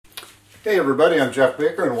Hey everybody, I'm Jeff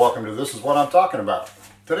Baker and welcome to This Is What I'm Talking About.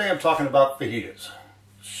 Today I'm talking about fajitas.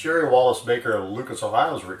 Sherry Wallace Baker of Lucas,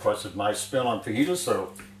 Ohio has requested my spin on fajitas,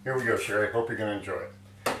 so here we go, Sherry. Hope you're going to enjoy it.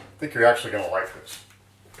 I think you're actually going to like this.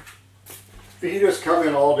 Fajitas come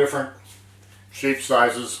in all different shapes,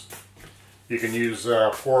 sizes. You can use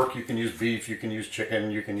pork, you can use beef, you can use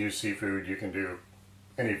chicken, you can use seafood, you can do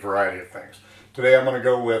any variety of things. Today I'm going to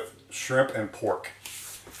go with shrimp and pork.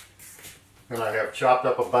 And I have chopped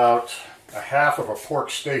up about a half of a pork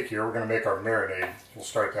steak here. We're going to make our marinade. We'll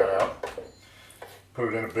start that out.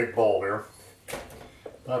 Put it in a big bowl here.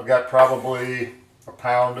 I've got probably a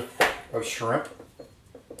pound of shrimp.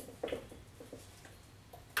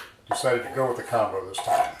 Decided to go with the combo this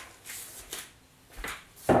time.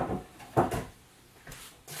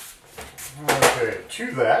 Okay,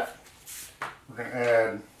 to that, we're going to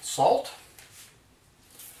add salt.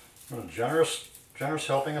 A generous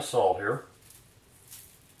helping of salt here.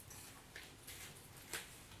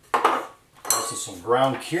 This is some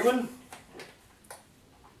ground cumin.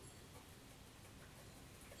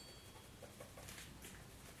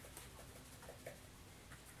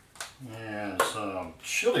 And some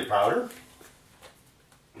chili powder.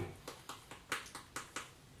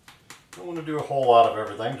 Don't want to do a whole lot of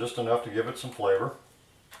everything, just enough to give it some flavor.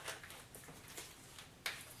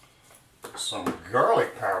 Some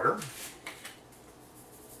garlic powder.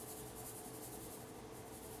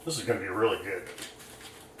 This is going to be really good.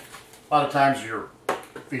 A lot of times your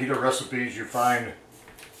fajita recipes you find,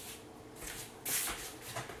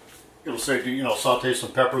 it'll say, saute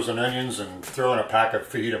some peppers and onions and throw in a pack of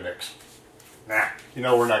fajita mix. Nah,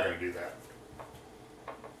 we're not going to do that.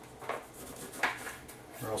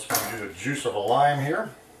 We're also going to do the juice of a lime here.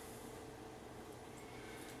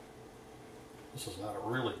 This is not a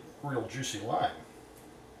real juicy lime.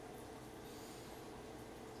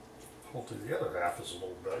 Hopefully the other half is a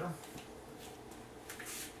little better.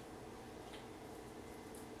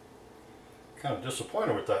 Kind of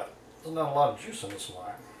disappointed with that. There's not a lot of juice in this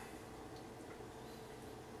lime.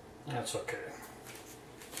 That's okay.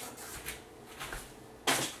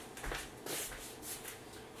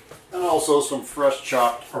 And also some fresh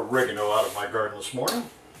chopped oregano out of my garden this morning.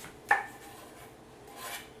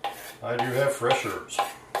 I do have fresh herbs.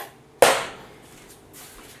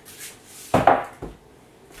 We're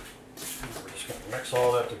just going to mix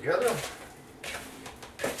all that together.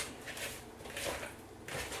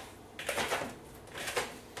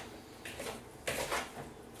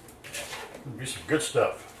 It'll be some good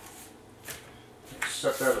stuff.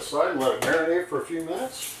 Set that aside and let it marinate for a few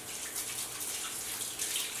minutes.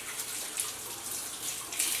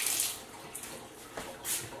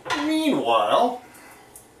 Meanwhile,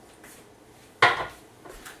 get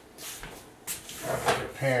a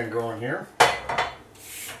pan going here.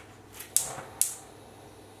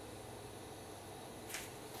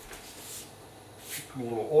 Put a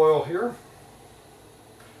little oil here, a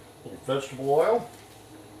little vegetable oil.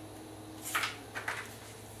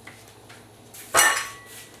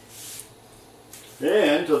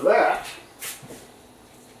 And to that,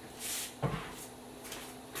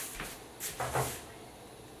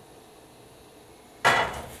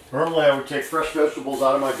 normally I would take fresh vegetables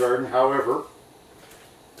out of my garden. However,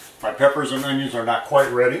 my peppers and onions are not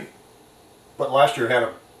quite ready. But last year I had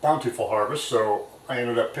a bountiful harvest, so I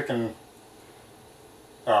ended up picking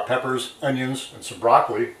peppers, onions, and some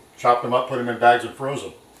broccoli, chopped them up, put them in bags and froze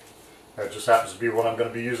them. That just happens to be what I'm going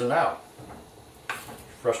to be using now.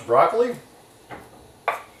 Fresh broccoli.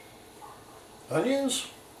 Onions,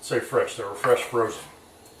 say fresh, they were fresh frozen.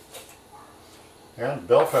 And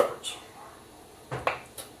bell peppers.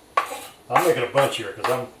 I'm making a bunch here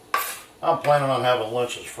because I'm planning on having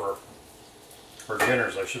lunches or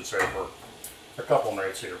dinners I should say, for a couple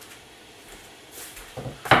nights here.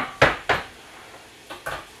 I'm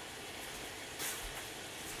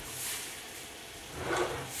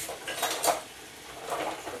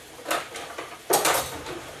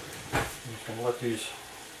just going to let these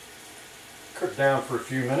cook down for a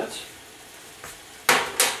few minutes.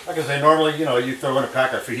 Like I say, normally, you throw in a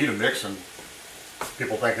pack of fajita mix and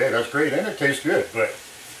people think, hey, that's great, and it tastes good. But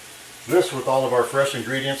this, with all of our fresh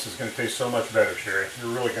ingredients, is going to taste so much better, Sherry.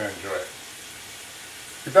 You're really going to enjoy it.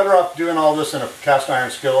 You're better off doing all this in a cast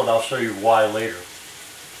iron skillet. I'll show you why later.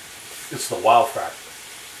 It's the wow factor.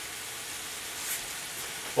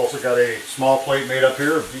 I've also got a small plate made up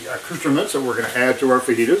here of the accoutrements that we're going to add to our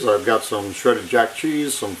fajitas. I've got some shredded jack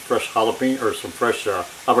cheese, some fresh jalapeno, or some fresh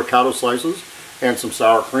avocado slices, and some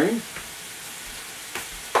sour cream.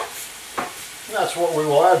 And that's what we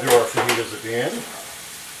will add to our fajitas at the end.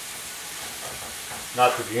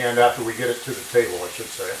 Not to the end, after we get it to the table, I should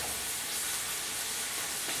say.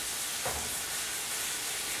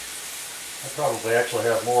 I probably actually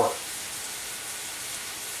have more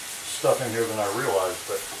stuff in here than I realized,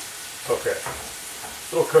 but it's okay.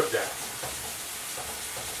 It'll cook down.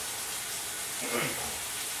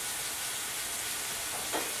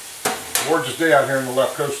 Gorgeous day out here on the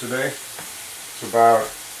left coast today. It's about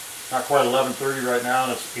not quite 11:30 right now,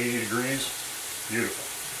 and it's 80 degrees. Beautiful.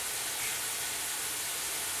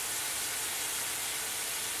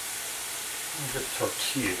 Let me get the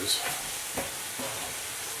tortillas.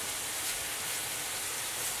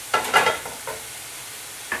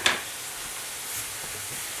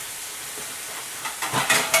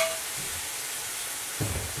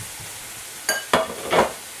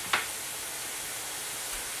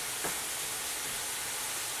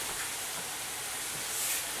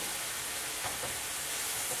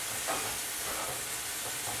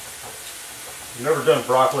 I've never done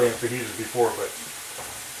broccoli and fajitas before, but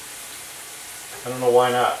I don't know why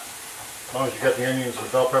not. As long as you got the onions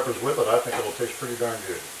and bell peppers with it, I think it'll taste pretty darn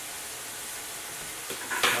good.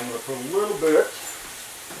 I'm going to put a little bit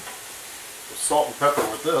of salt and pepper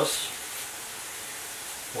with this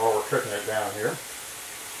while we're cooking it down here.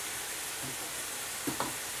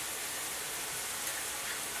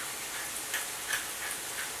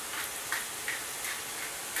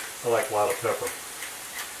 I like a lot of pepper.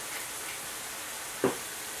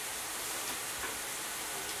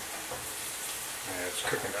 It's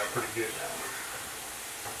cooking out pretty good now.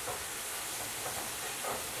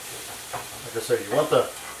 Like I say, you want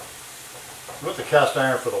the cast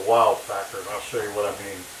iron for the wow factor, and I'll show you what I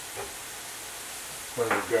mean when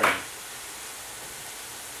we're done.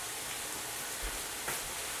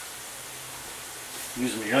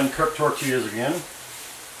 Using the uncooked tortillas again.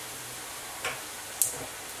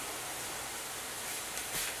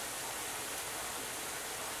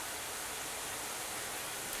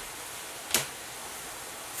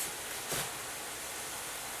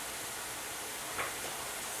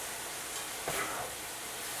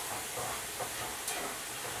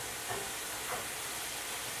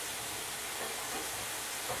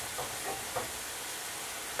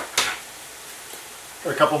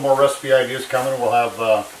 Got a couple more recipe ideas coming. We'll have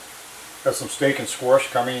got some steak and squash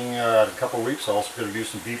coming in a couple of weeks. I'm also going to do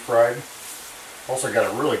some deep fried. Also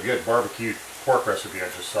got a really good barbecued pork recipe I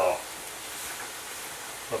just saw.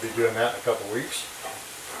 I'll be doing that in a couple of weeks.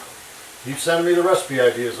 Keep sending me the recipe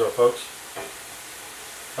ideas though, folks.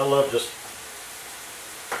 I love just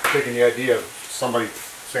taking the idea of somebody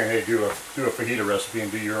saying, hey, do a fajita recipe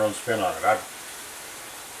and do your own spin on it.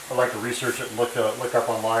 I like to research it and look up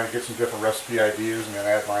online and get some different recipe ideas and then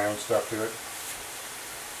add my own stuff to it.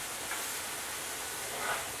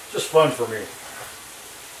 Just fun for me.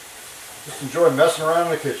 Just enjoy messing around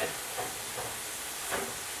in the kitchen.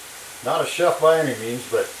 Not a chef by any means,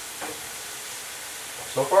 but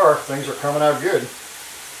so far things are coming out good.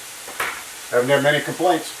 Haven't had many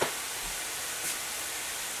complaints.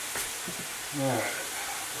 Alright,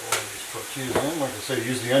 throw these tortillas in. Like I say,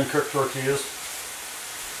 use the uncooked tortillas.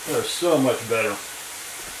 They're so much better.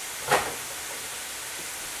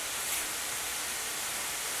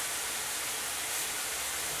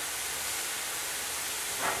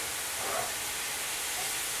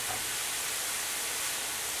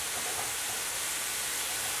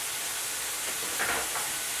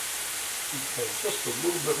 Okay, just a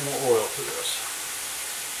little bit more oil to this.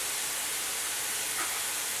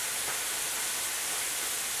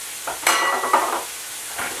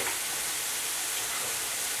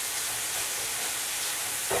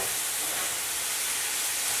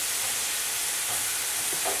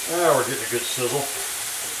 Now we're getting a good sizzle.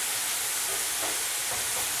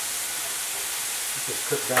 Just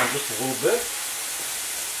cook down just a little bit.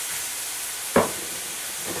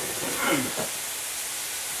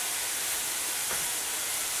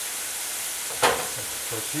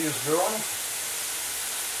 Tortillas going.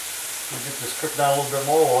 We'll get this cooked down a little bit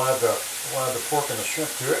more. We'll add the pork and the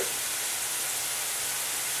shrimp to it.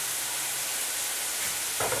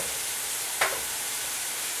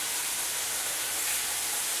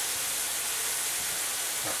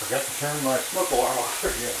 I forgot to turn my smoke alarm off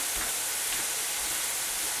again.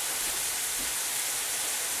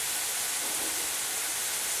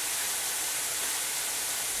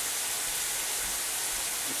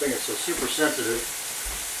 The thing is so super sensitive.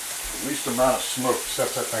 The least amount of smoke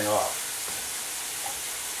sets that thing off.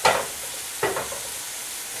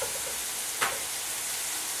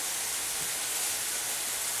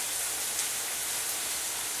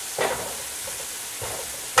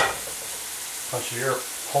 Bunch of air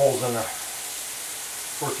holes in the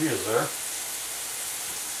tortillas there.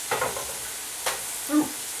 Ooh.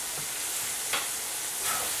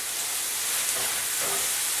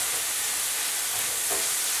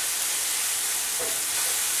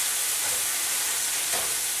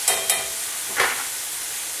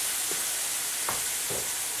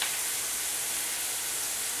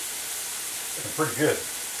 pretty good.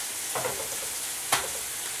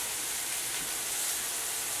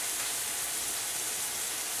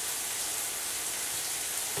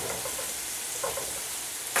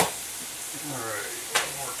 Alright,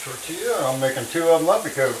 one more tortilla. I'm making 2 of them up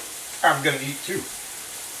because I'm going to eat 2.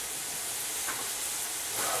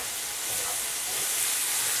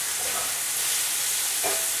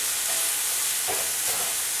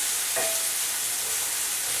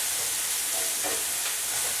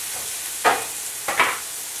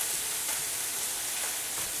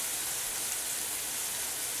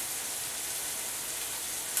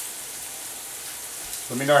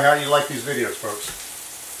 Let me know how you like these videos, folks.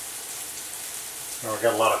 Oh, I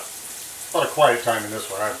got a lot of quiet time in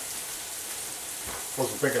this one. I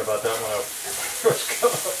wasn't thinking about that when I was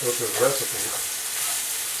coming up with this recipe.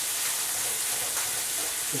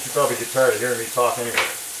 But you probably get tired of hearing me talk anyway.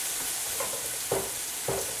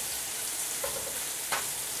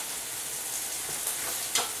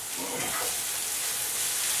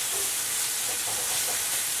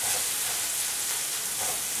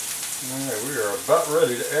 Alright, we are about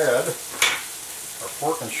ready to add our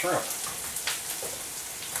pork and shrimp.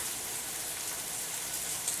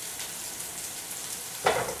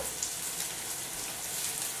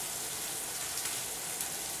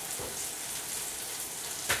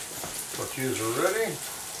 Tortillas are ready.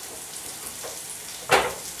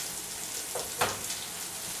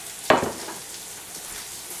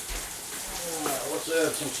 Alright, let's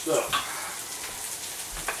add some stuff.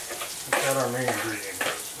 Let's add our main ingredient.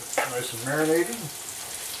 Nice and marinated.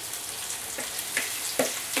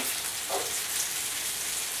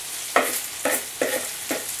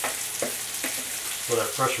 For that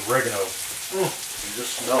fresh oregano, you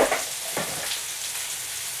just smell it.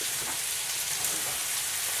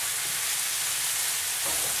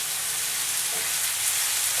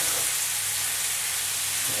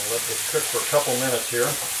 I'll let this cook for a couple minutes here.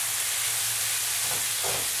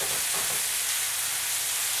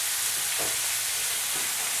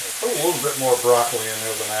 Put a little bit more broccoli in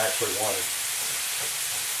there than I actually wanted.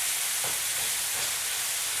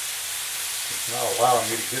 It's not allowing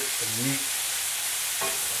me to get the meat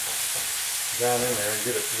down in there and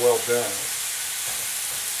get it well done.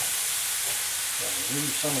 So I'm going to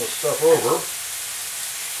move some of the stuff over.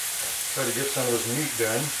 Try to get some of this meat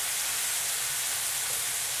done.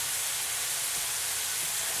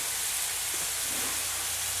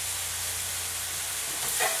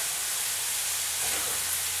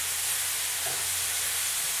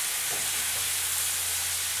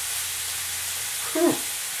 Whew.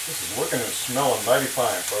 This is looking and smelling mighty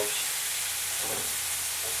fine, folks.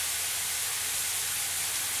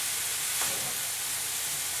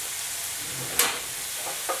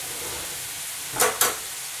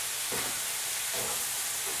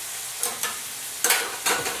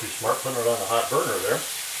 Too smart putting it on the hot burner there.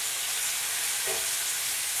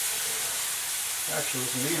 Actually,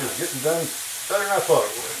 this meat is getting done better than I thought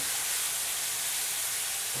it would.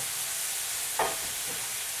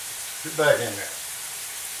 Get back in there.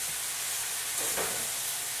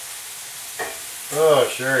 Oh,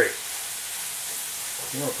 Sherry,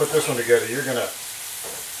 you want to put this one together, you're gonna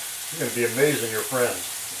be amazing your friends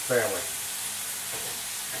and family.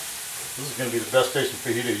 This is gonna be the best tasting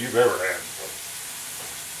fajita you've ever had.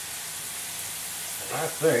 And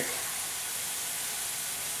I think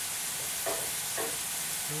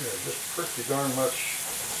we are just pretty darn much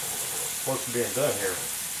close to being done here.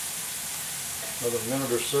 Another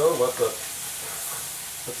minute or so, let the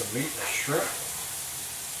meat and the shrimp,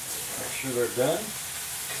 make sure they're done.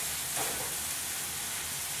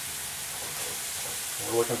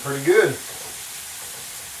 We're looking pretty good.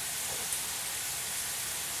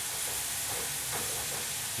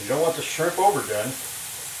 You don't want the shrimp overdone.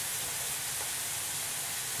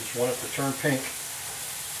 Just want it to turn pink.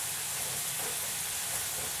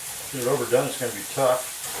 Get it overdone, it's going to be tough.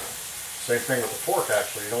 Same thing with the pork,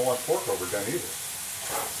 actually. You don't want pork overdone either.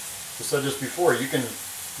 I said this before,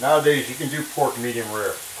 nowadays you can do pork medium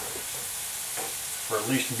rare. Or at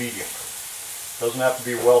least medium. Doesn't have to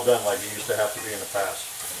be well done like it used to have to be in the past.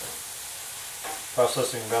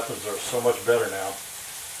 Processing methods are so much better now.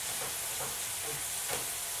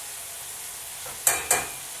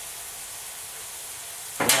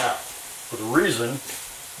 Now, for the reason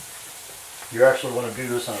you actually want to do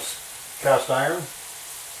this on a cast iron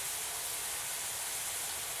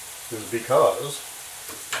is because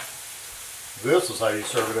this is how you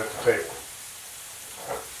serve it at the table.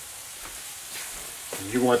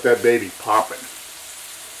 And you want that baby popping.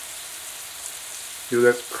 Do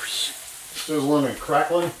that sizzling and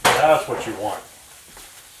crackling. That's what you want.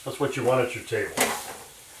 That's what you want at your table.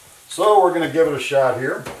 So we're going to give it a shot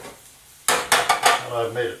here. that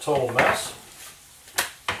I've made a total mess,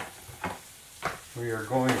 we are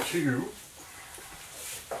going to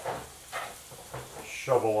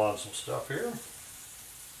shovel on some stuff here.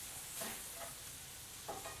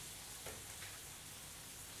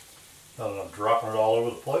 Now that I'm dropping it all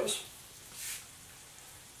over the place.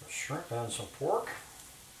 Shrimp and some pork.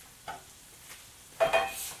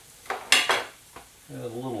 And a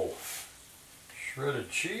little shredded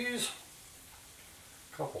cheese.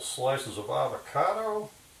 A couple slices of avocado.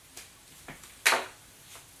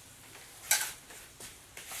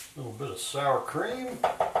 A little bit of sour cream.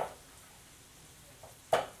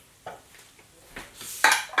 Let's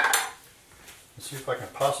see if I can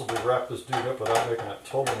possibly wrap this dude up without making a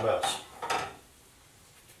total mess.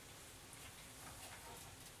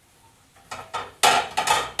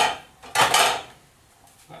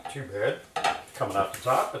 Not too bad. Coming out the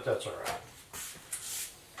top, but that's alright.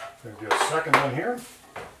 Going to do a second one here.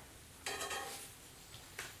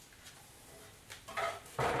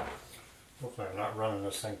 Hopefully I'm not running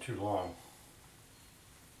this thing too long.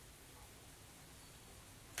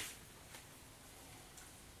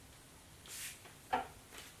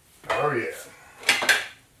 Oh yeah.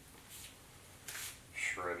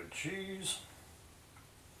 Shredded cheese.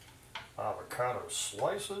 Avocado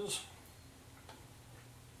slices.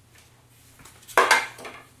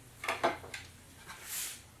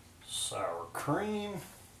 Sour cream.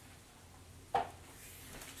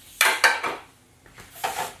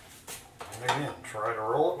 And again, try to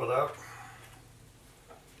roll it without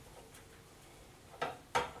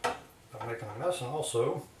making a mess. And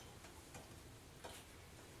also,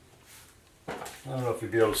 I don't know if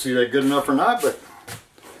you'll be able to see that good enough or not, but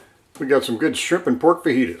we got some good shrimp and pork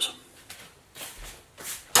fajitas.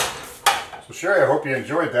 So Sherry, I hope you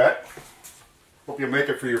enjoyed that. Hope you make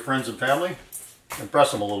it for your friends and family.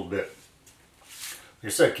 Impress them a little bit. Like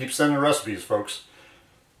I said, keep sending recipes, folks.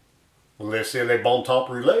 Laissez les bon temps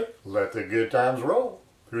rouler. Let the good times roll.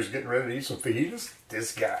 Who's getting ready to eat some fajitas?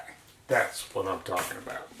 This guy. That's what I'm talking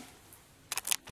about.